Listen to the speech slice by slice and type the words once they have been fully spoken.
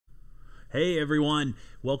Hey everyone,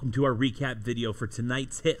 welcome to our recap video for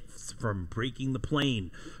tonight's hits from Breaking the Plane.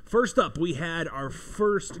 First up, we had our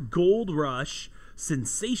first Gold Rush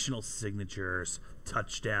sensational signatures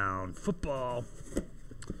touchdown football.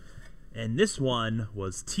 And this one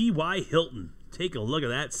was T.Y. Hilton. Take a look at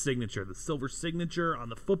that signature, the silver signature on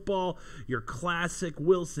the football, your classic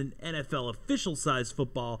Wilson NFL official size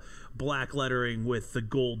football, black lettering with the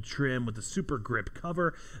gold trim with the super grip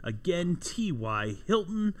cover. Again, T.Y.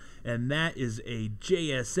 Hilton, and that is a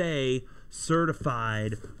JSA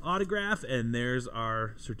certified autograph, and there's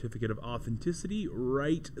our certificate of authenticity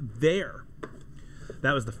right there.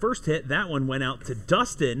 That was the first hit. That one went out to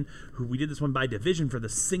Dustin, who we did this one by division for the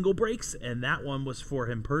single breaks, and that one was for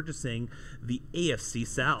him purchasing the AFC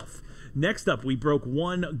South. Next up, we broke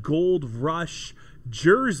one Gold Rush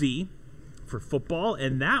jersey for football,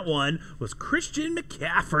 and that one was Christian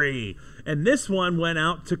McCaffrey. And this one went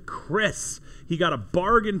out to Chris. He got a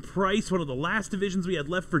bargain price. One of the last divisions we had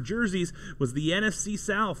left for jerseys was the NFC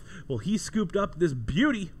South. Well, he scooped up this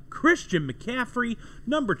beauty, Christian McCaffrey,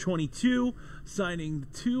 number 22, signing the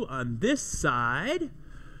 2 on this side.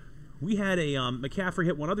 We had a McCaffrey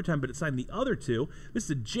hit one other time, but it signed the other 2. This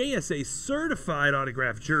is a JSA certified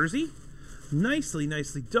autograph jersey. Nicely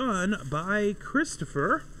done by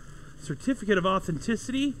Christopher. Certificate of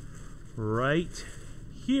authenticity right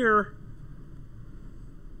here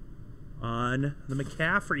on the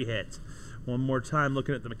McCaffrey hit. One more time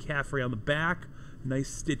looking at the McCaffrey on the back. Nice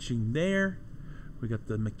stitching there. We got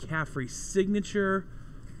the McCaffrey signature.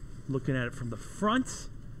 Looking at it from the front.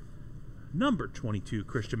 Number 22,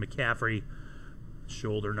 Christian McCaffrey.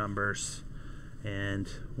 Shoulder numbers. And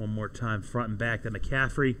one more time, front and back, that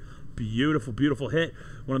McCaffrey. Beautiful, beautiful hit.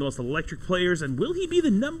 One of the most electric players. And will he be the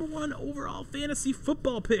 #1 overall fantasy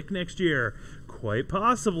football pick next year? Quite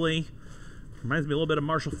possibly. Reminds me a little bit of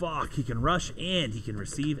Marshall Faulk. He can rush and he can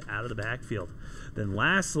receive out of the backfield. Then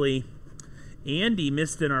lastly, Andy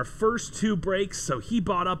missed in our first 2 breaks, so he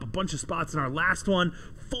bought up a bunch of spots in our last one.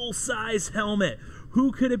 Full-size helmet.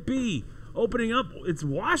 Who could it be? Opening up, it's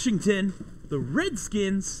Washington, the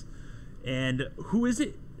Redskins. And who is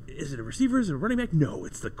it? Is it a receiver? Is it a running back? No,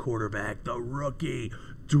 it's the quarterback, the rookie,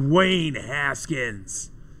 Dwayne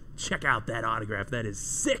Haskins. Check out that autograph. That is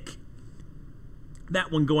sick.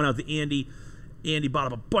 That one going out to Andy. Andy bought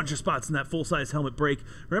up a bunch of spots in that full-size helmet break.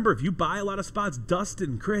 Remember, if you buy a lot of spots,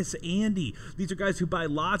 Dustin, Chris, Andy, these are guys who buy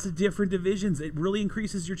lots of different divisions. It really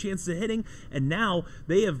increases your chances of hitting, and now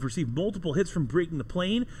they have received multiple hits from Breaking the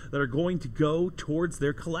Plane that are going to go towards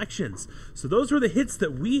their collections. So those were the hits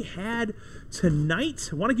that we had tonight.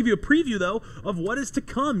 I want to give you a preview, though, of what is to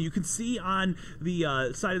come. You can see on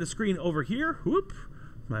the side of the screen over here. Whoop.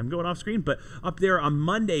 I'm going off screen, but up there on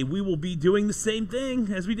Monday, we will be doing the same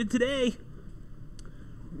thing as we did today.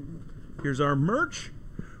 Here's our merch.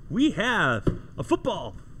 We have a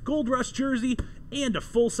football Gold Rush jersey and a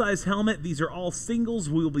full-size helmet. These are all singles.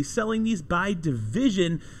 We will be selling these by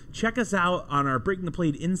division. Check us out on our Breaking the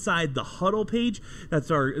Plane Inside the Huddle page.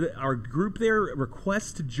 That's our group there.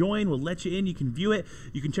 Request to join. We'll let you in. You can view it.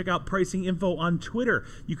 You can check out pricing info on Twitter.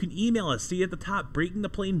 You can email us. See at the top,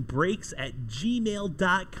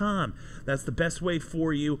 breakingtheplanebreaks@gmail.com. That's the best way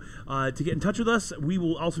for you to get in touch with us. We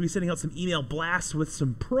will also be sending out some email blasts with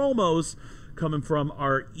some promos coming from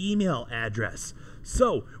our email address.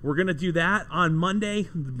 So we're going to do that on Monday,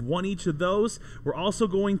 one each of those. We're also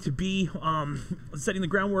going to be setting the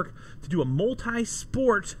groundwork to do a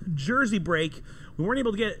multi-sport jersey break. We weren't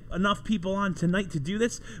able to get enough people on tonight to do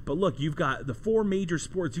this, but look, you've got the 4 major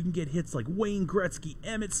sports. You can get hits like Wayne Gretzky,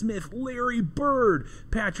 Emmitt Smith, Larry Bird,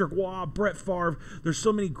 Patrick Waugh, Brett Favre. There's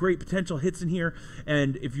so many great potential hits in here,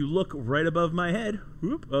 and if you look right above my head,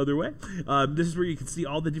 whoop, other way, this is where you can see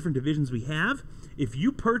all the different divisions we have. If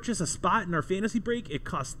you purchase a spot in our fantasy break, it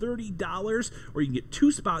costs $30, or you can get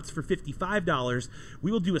 2 spots for $55.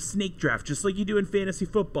 We will do a snake draft, just like you do in fantasy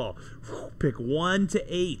football. Pick 1 to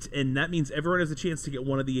 8, and that means everyone has a chance to get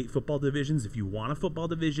one of the 8 football divisions. If you want a football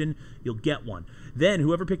division, you'll get one. Then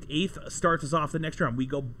whoever picked 8th starts us off the next round. We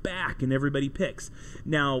go back, and everybody picks.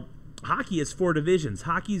 Now, hockey has 4 divisions.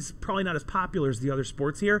 Hockey's probably not as popular as the other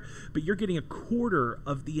sports here, but you're getting a quarter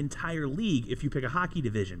of the entire league if you pick a hockey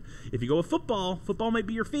division. If you go with football, football might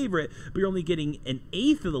be your favorite, but you're only getting an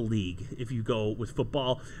 1/8 of the league if you go with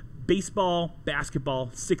football. Baseball,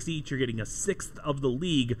 basketball, 6 each. You're getting a 1/6 of the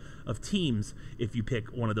league of teams if you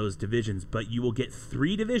pick one of those divisions. But you will get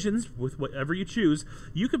 3 divisions with whatever you choose.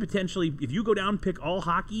 You could potentially, if you go down and pick all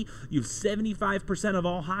hockey, you have 75% of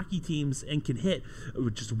all hockey teams and can hit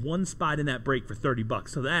with just 1 spot in that break for $30.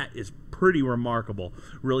 So that is pretty remarkable.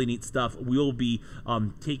 Really neat stuff. We'll be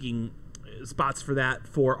taking spots for that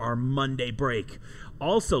for our Monday break.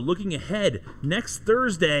 Also, looking ahead, next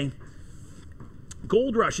Thursday,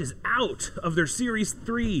 Gold Rush is out of their Series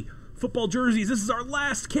 3 football jerseys. This is our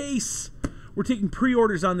last case. We're taking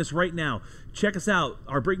pre-orders on this right now. Check us out,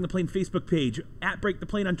 our Breaking the Plane Facebook page, at Break the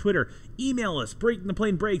Plane on Twitter. Email us,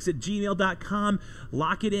 breakingtheplanebreaks@gmail.com.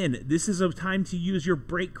 Lock it in. This is a time to use your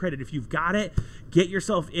break credit. If you've got it, get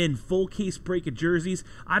yourself in full case break of jerseys.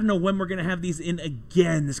 I don't know when we're going to have these in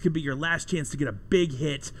again. This could be your last chance to get a big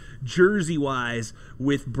hit jersey-wise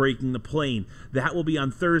with Breaking the Plane. That will be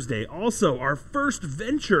on Thursday. Also, our first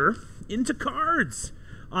venture into cards.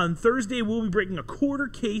 On Thursday, we'll be breaking a quarter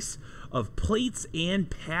case of plates and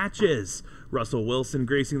patches. Russell Wilson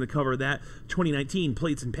gracing the cover of that 2019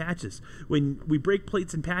 plates and patches. When we break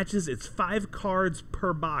plates and patches, it's 5 cards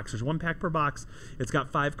per box. There's 1 pack per box. It's got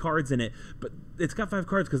 5 cards in it, but it's got 5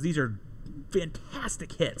 cards because these are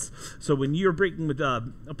fantastic hits. So when you're breaking with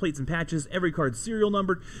plates and patches, every card's serial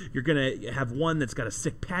numbered. You're going to have one that's got a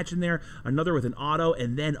sick patch in there, another with an auto,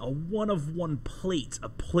 and then a one-of-one plate. A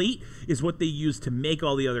plate is what they use to make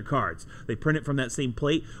all the other cards. They print it from that same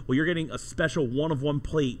plate. Well, you're getting a special one-of-one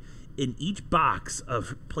plate in each box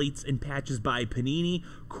of plates and patches by Panini.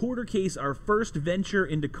 Quarter case, our first venture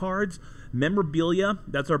into cards. Memorabilia,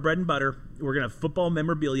 that's our bread and butter. We're going to have football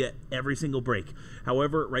memorabilia every single break.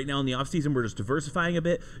 However, right now in the offseason, we're just diversifying a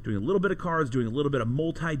bit, doing a little bit of cards, doing a little bit of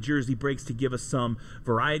multi-jersey breaks to give us some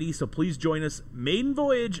variety. So please join us. Maiden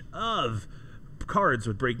voyage of cards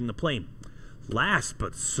with Breaking the Plane. Last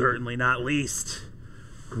but certainly not least,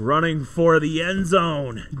 running for the end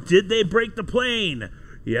zone. Did they break the plane?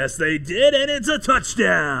 Yes, they did, and it's a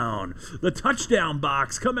touchdown. The touchdown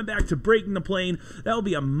box coming back to Breaking the Plane. That will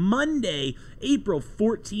be a Monday, April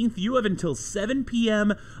 14th. You have until 7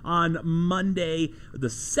 p.m. on Monday the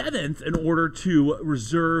 7th in order to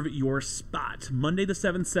reserve your spot. Monday the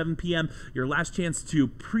 7th, 7 p.m., your last chance to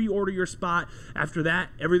pre-order your spot. After that,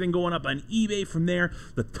 everything going up on eBay from there.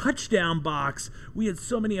 The touchdown box, we had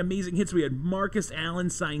so many amazing hits. We had Marcus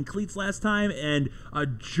Allen signed cleats last time and a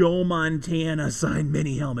Joe Montana signed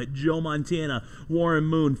mini helmet. Joe Montana, Warren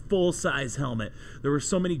Moon, full-size helmet. There were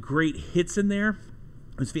so many great hits in there.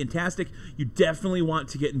 It was fantastic. You definitely want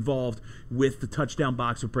to get involved with the touchdown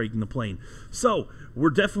box of Breaking the Plane. So we're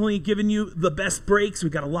definitely giving you the best breaks.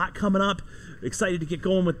 We've got a lot coming up. Excited to get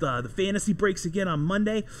going with the fantasy breaks again on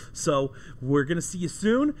Monday. So we're going to see you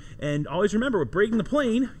soon. And always remember, with Breaking the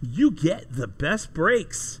Plane, you get the best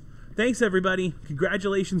breaks. Thanks, everybody.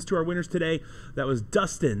 Congratulations to our winners today. That was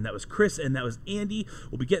Dustin, that was Chris, and that was Andy.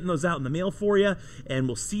 We'll be getting those out in the mail for you, and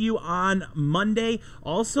we'll see you on Monday.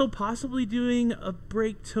 Also, possibly doing a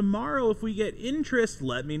break tomorrow. If we get interest,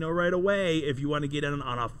 let me know right away if you want to get in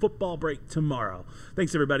on a football break tomorrow.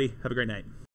 Thanks, everybody. Have a great night.